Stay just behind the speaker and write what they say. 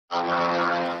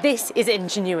This is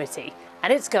Ingenuity,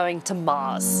 and it's going to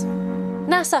Mars.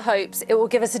 NASA hopes it will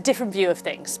give us a different view of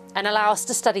things and allow us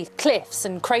to study cliffs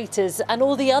and craters and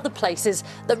all the other places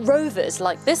that rovers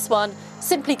like this one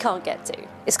simply can't get to.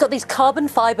 It's got these carbon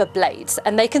fibre blades,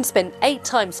 and they can spin 8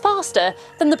 times faster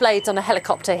than the blades on a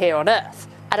helicopter here on Earth,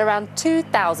 at around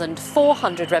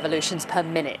 2,400 revolutions per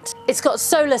minute. It's got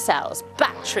solar cells,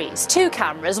 batteries, 2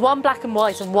 cameras, 1 black and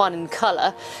white and 1 in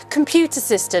colour, computer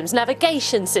systems,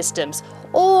 navigation systems,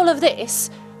 all of this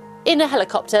in a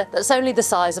helicopter that's only the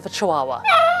size of a chihuahua.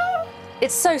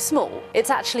 It's so small, it's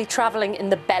actually travelling in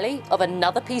the belly of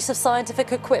another piece of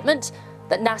scientific equipment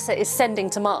that NASA is sending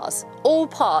to Mars, all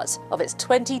part of its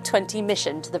 2020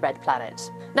 mission to the Red Planet.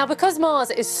 Now, because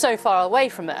Mars is so far away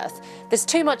from Earth, there's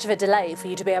too much of a delay for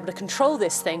you to be able to control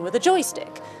this thing with a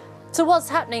joystick. So what's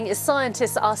happening is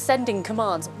scientists are sending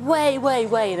commands way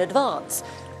in advance.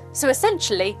 So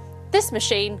essentially, this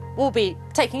machine will be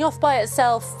taking off by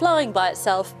itself, flying by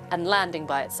itself, and landing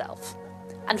by itself.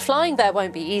 And flying there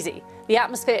won't be easy. The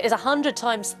atmosphere is 100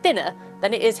 times thinner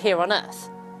than it is here on Earth.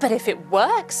 But if it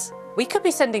works, we could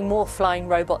be sending more flying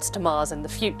robots to Mars in the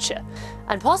future,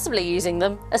 and possibly using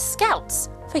them as scouts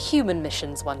for human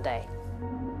missions one day.